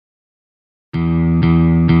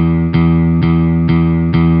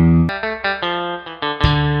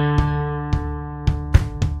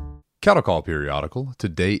Cattle Call Periodical.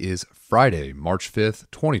 Today is Friday, March 5th,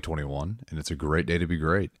 2021, and it's a great day to be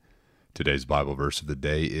great. Today's Bible verse of the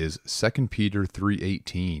day is 2 Peter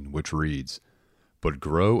 3:18, which reads, "But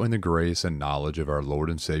grow in the grace and knowledge of our Lord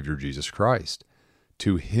and Savior Jesus Christ.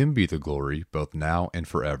 To him be the glory, both now and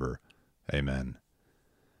forever. Amen."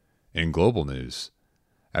 In global news,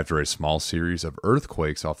 after a small series of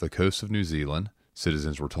earthquakes off the coast of New Zealand,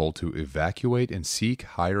 citizens were told to evacuate and seek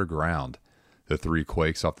higher ground. The three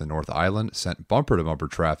quakes off the North Island sent bumper-to-bumper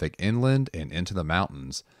traffic inland and into the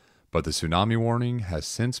mountains, but the tsunami warning has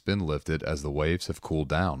since been lifted as the waves have cooled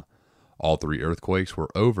down. All three earthquakes were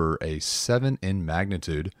over a 7 in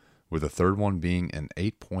magnitude, with the third one being an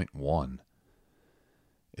 8.1.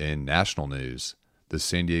 In national news, the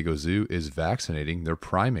San Diego Zoo is vaccinating their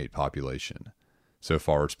primate population. So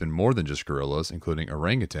far, it's been more than just gorillas, including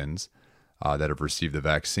orangutans, that have received the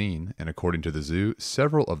vaccine, and according to the zoo,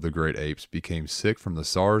 several of the great apes became sick from the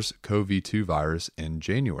SARS-CoV-2 virus in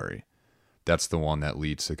January. That's the one that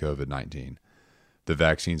leads to COVID-19. The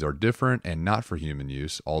vaccines are different and not for human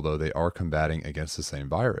use, although they are combating against the same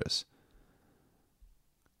virus.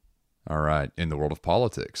 All right, in the world of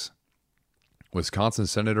politics, Wisconsin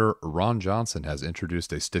Senator Ron Johnson has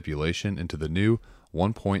introduced a stipulation into the new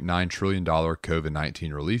 $1.9 trillion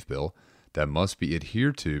COVID-19 relief bill that must be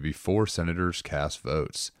adhered to before senators cast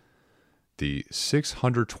votes. The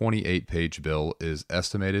 628-page bill is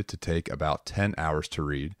estimated to take about 10 hours to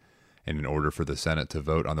read, and in order for the Senate to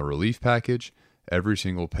vote on the relief package, every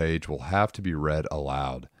single page will have to be read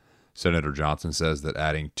aloud. Senator Johnson says that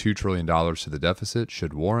adding $2 trillion to the deficit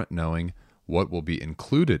should warrant knowing what will be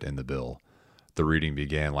included in the bill. The reading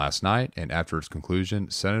began last night, and after its conclusion,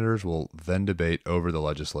 senators will then debate over the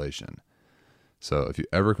legislation. So if you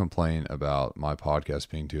ever complain about my podcast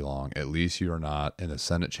being too long, at least you are not in the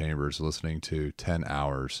Senate chambers listening to 10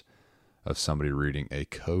 hours of somebody reading a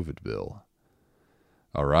COVID bill.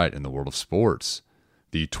 All right, in the world of sports,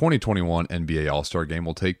 the 2021 NBA All-Star Game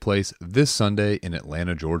will take place this Sunday in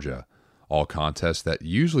Atlanta, Georgia. All contests that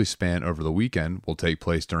usually span over the weekend will take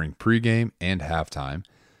place during pregame and halftime.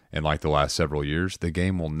 And like the last several years, the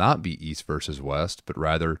game will not be East versus West, but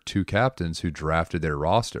rather two captains who drafted their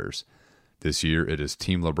rosters. This year, it is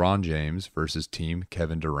Team LeBron James versus Team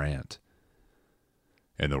Kevin Durant.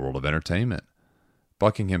 In the world of entertainment,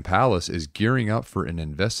 Buckingham Palace is gearing up for an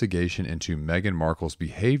investigation into Meghan Markle's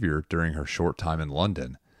behavior during her short time in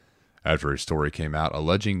London, after a story came out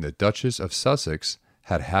alleging the Duchess of Sussex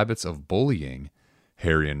had habits of bullying.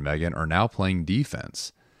 Harry and Meghan are now playing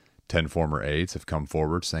defense. 10 former aides have come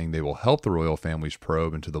forward saying they will help the royal family's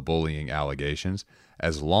probe into the bullying allegations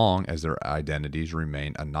as long as their identities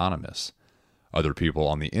remain anonymous. Other people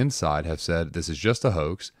on the inside have said this is just a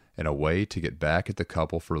hoax and a way to get back at the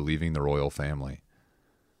couple for leaving the royal family.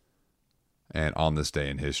 And on this day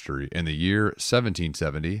in history, in the year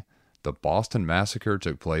 1770, the Boston Massacre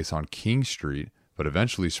took place on King Street, but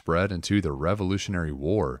eventually spread into the Revolutionary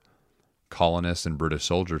War. Colonists and British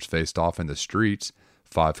soldiers faced off in the streets.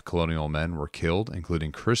 5 colonial men were killed,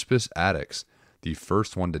 including Crispus Attucks, the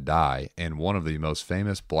first one to die, and one of the most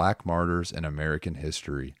famous black martyrs in American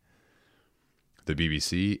history. The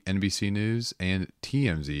BBC, NBC News, and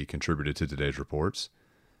TMZ contributed to today's reports.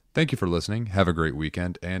 Thank you for listening. Have a great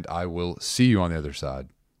weekend, and I will see you on the other side.